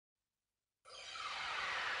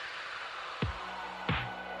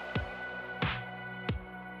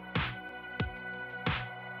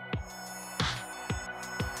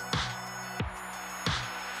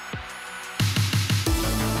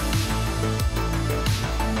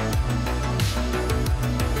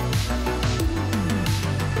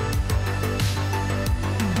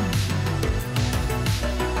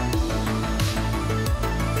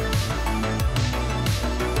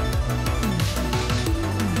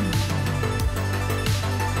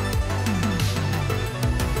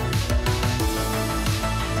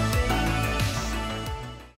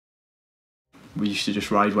we used to just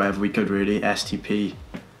ride wherever we could really, STP,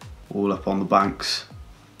 all up on the banks.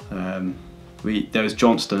 There was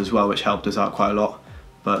Johnston as well, which helped us out quite a lot,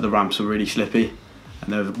 but the ramps were really slippy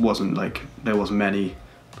and there wasn't many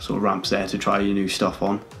sort of ramps there to try your new stuff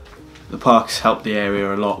on. The parks helped the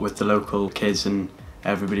area a lot with the local kids and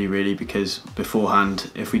everybody really, because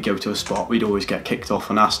beforehand if we go to a spot we'd always get kicked off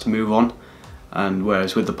and asked to move on, and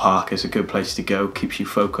whereas with the park it's a good place to go, keeps you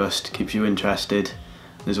focused, keeps you interested,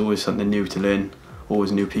 there's always something new to learn,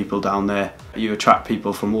 always new people down there. You attract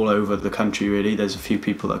people from all over the country really. There's a few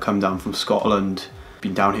people that come down from Scotland,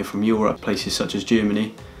 been down here from Europe, places such as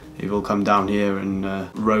Germany. They've all come down here and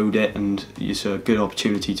rode it, and it's a good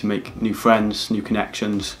opportunity to make new friends, new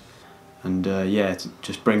connections, and yeah, it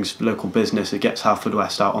just brings local business, it gets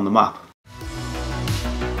Haverfordwest out on the map.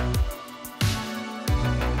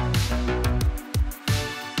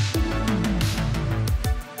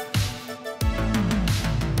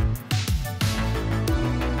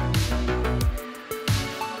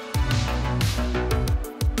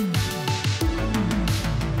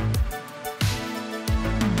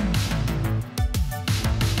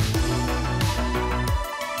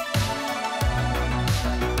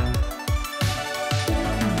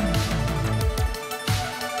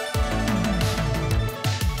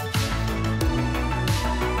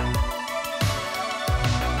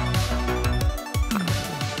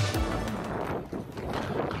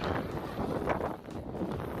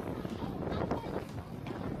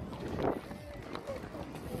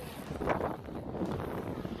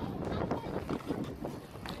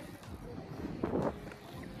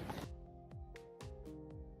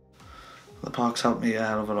 The park's helped me a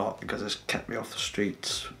hell of a lot because it's kept me off the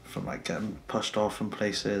streets from like getting pushed off from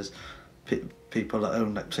places. People that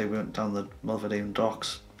own, like say we went down the Haverfordwest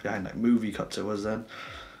docks behind like movie cuts it was then.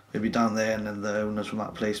 We'd be down there and then the owners from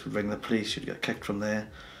that place would ring the police, you'd get kicked from there.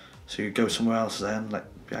 So you'd go somewhere else then, like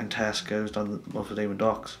behind Tesco's down the Haverfordwest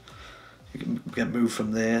docks. You can get moved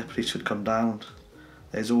from there, police would come down.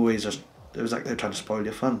 There's always just, it was like they're trying to spoil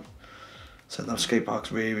your fun. So those skate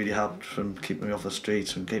parks really helped from keeping me off the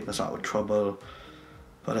streets and keeping us out of trouble.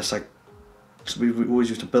 But it's like, we always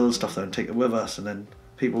used to build stuff there and take it with us, and then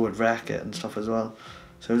people would wreck it and stuff as well.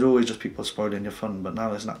 So it was always just people spoiling your fun, but now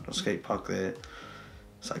there's an actual skate park there.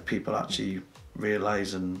 It's like people actually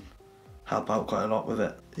realise and help out quite a lot with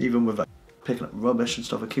it. Even with like picking up rubbish and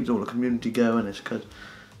stuff, it keeps all the community going, it's good.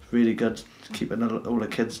 It's really good keeping all the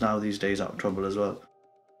kids now these days out of trouble as well.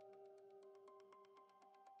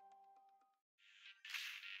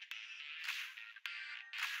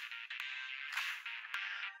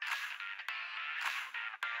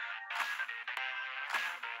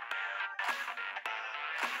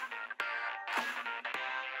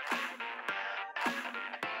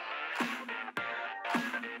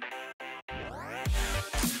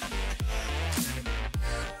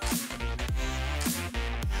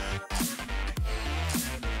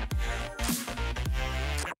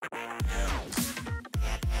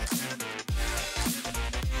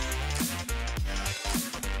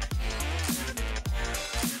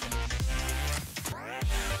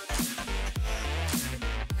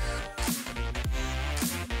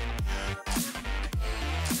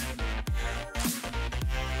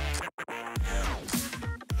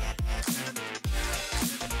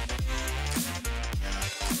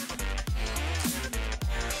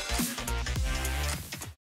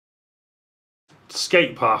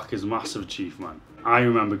 Skate park is a massive achievement. I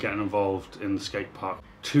remember getting involved in the skate park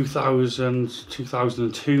 2000,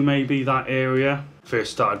 2002 maybe, that area.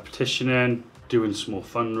 First started petitioning, doing small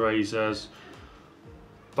fundraisers.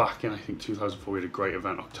 Back in I think 2004 we had a great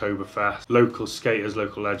event, Oktoberfest. Local skaters,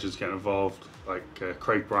 local legends getting involved, like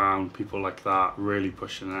Craig Brown, people like that, really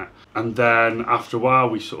pushing it. And then after a while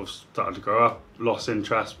we sort of started to grow up, lost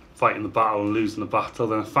interest, fighting the battle and losing the battle.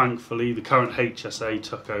 Then thankfully the current HSA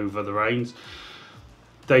took over the reins.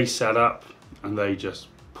 They set up and they just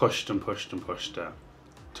pushed and pushed and pushed it.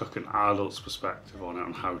 Took an adult's perspective on it,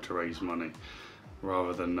 on how to raise money,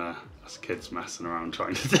 rather than us kids messing around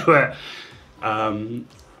trying to do it.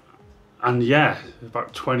 And yeah,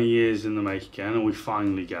 about 20 years in the making and we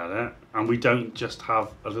finally get it. And we don't just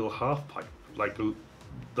have a little half pipe, like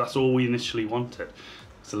that's all we initially wanted.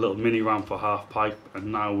 It's a little mini ramp for half pipe,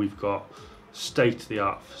 and now we've got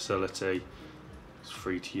state-of-the-art facility. It's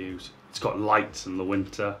free to use. It's got lights in the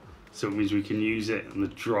winter, so it means we can use it in the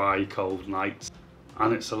dry, cold nights.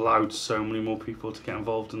 And it's allowed so many more people to get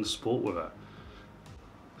involved in the sport with it.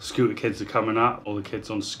 Scooter kids are coming up, all the kids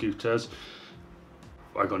on scooters.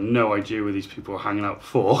 I got no idea where these people were hanging out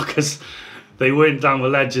before, because they weren't down the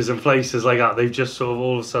ledges and places like that. They've just sort of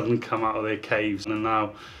all of a sudden come out of their caves and are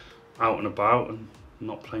now out and about and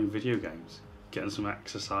not playing video games. getting some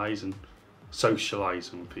exercise and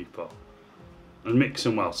socialising with people. And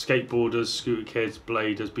mixing well. Skateboarders, scooter kids,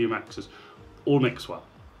 bladers, BMXers, all mix well.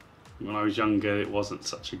 When I was younger, it wasn't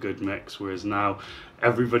such a good mix, whereas now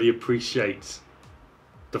everybody appreciates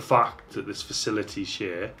the fact that this facility's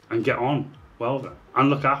here and get on well then and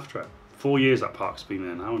look after it. 4 years that park's been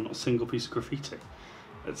there now and not a single piece of graffiti.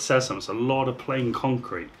 It says something. It's a lot of plain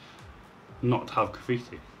concrete not to have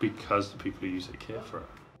graffiti because the people who use it care for it.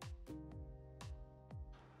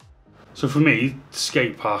 So for me, the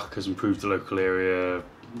skate park has improved the local area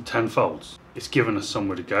tenfold. It's given us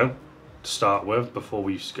somewhere to go to start with. Before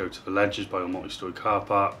we used to go to the ledges by a multi-storey car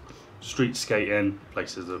park, street skating,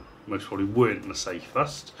 places that most probably weren't the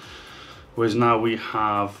safest. Whereas now we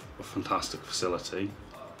have a fantastic facility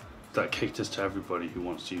that caters to everybody who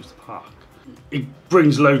wants to use the park. It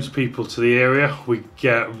brings loads of people to the area. We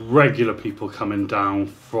get regular people coming down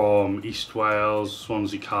from East Wales,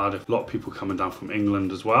 Swansea, Cardiff, a lot of people coming down from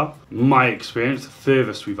England as well. My experience, the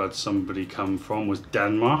furthest we've had somebody come from was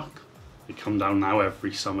Denmark. They come down now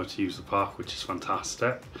every summer to use the park, which is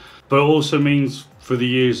fantastic. But it also means for the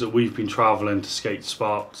years that we've been travelling to skate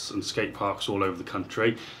spots and skate parks all over the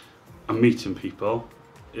country and meeting people,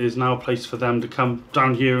 it is now a place for them to come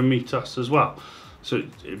down here and meet us as well. So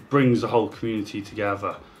it brings the whole community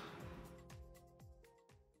together.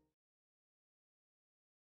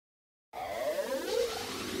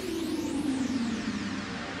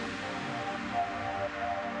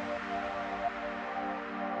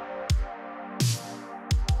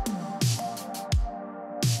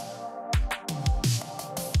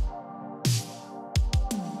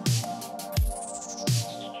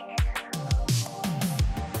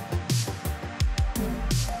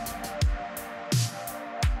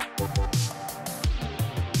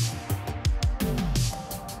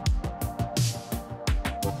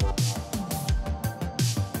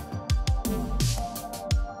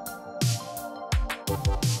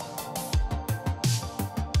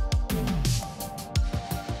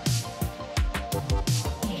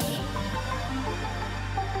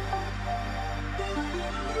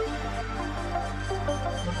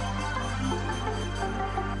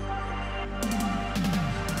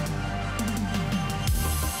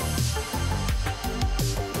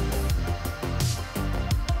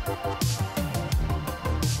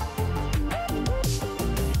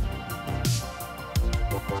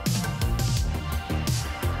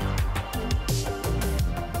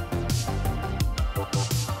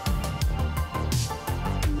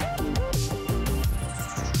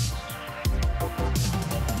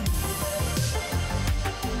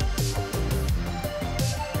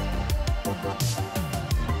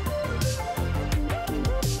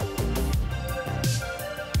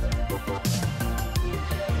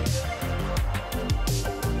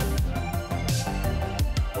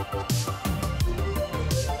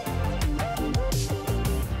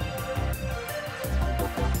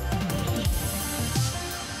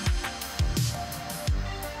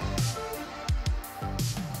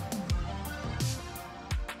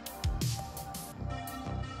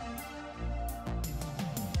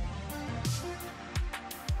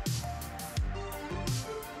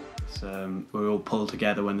 We all pull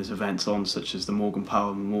together when there's events on, such as the Morgan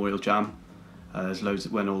Powell Memorial Jam. There's loads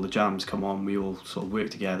when all the jams come on, we all sort of work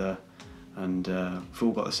together, and we've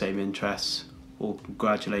all got the same interests. All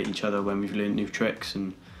congratulate each other when we've learned new tricks,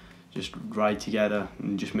 and just ride together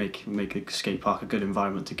and just make a skate park a good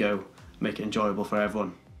environment to go, make it enjoyable for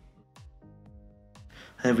everyone.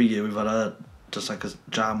 Every year we've had just like a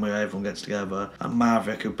jam where everyone gets together, and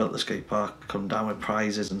Maverick, who built the skate park, come down with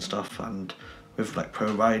prizes and stuff, and with like pro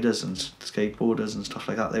riders and skateboarders and stuff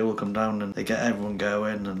like that, they all come down and they get everyone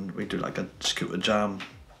going, and we do like a scooter jam,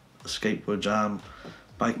 a skateboard jam,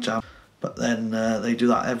 bike jam. But then they do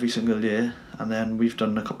that every single year, and then we've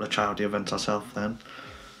done a couple of charity events ourselves then,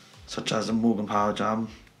 such as a Morgan Power Jam,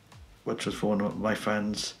 which was for one of my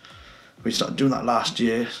friends. We started doing that last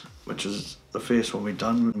year, which was the first one we'd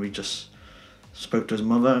done. We just spoke to his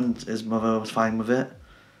mother, and his mother was fine with it,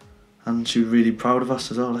 and she was really proud of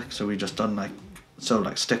us as well. Like, so we just done like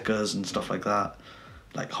stickers and stuff like that,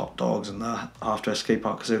 like hot dogs, and that. After Skate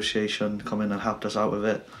Park Association come in and helped us out with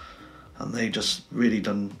it, and they just really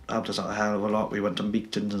helped us out a hell of a lot. We went to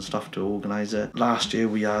meetings and stuff to organise it. Last year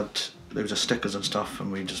there was just stickers and stuff,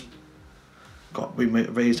 and we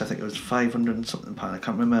raised, I think it was 500 and something pound. I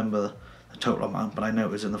can't remember the total amount, but I know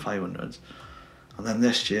it was in the 500s. And then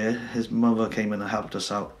this year, his mother came in and helped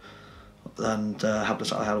us out, and helped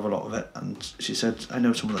us out a hell of a lot of it. And she said, I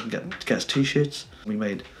know someone that can get us t-shirts. We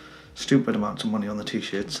made stupid amounts of money on the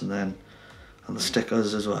t-shirts, and the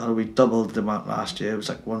stickers as well. We doubled the amount last year. It was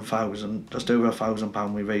like 1,000, just over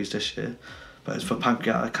 £1,000 we raised this year. but it's for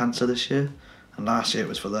pancreatic cancer this year, and last year it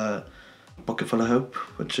was for the Bucket Full of Hope,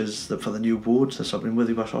 which is for the new wards that's up in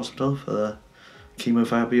Withybush Hospital for the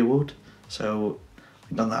chemotherapy award. So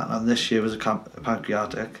we've done that, and this year was a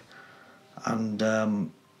pancreatic,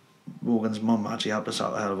 and Morgan's mum actually helped us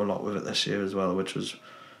out a hell of a lot with it this year as well, which was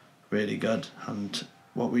really good. And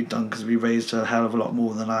what we've done, because we raised a hell of a lot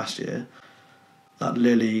more than last year, that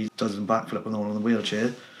Lily does the backflip and all in the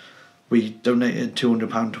wheelchair, we donated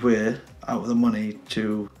 £200 to her out of the money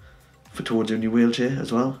towards her new wheelchair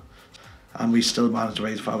as well. And we still managed to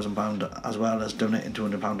raise £1,000 as well as donating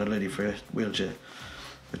 £200 to Lily for her wheelchair,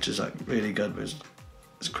 which is like really good.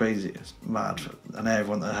 It's crazy, it's mad, and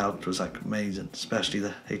everyone that helped was like amazing, especially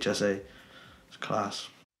the HSA. It's class.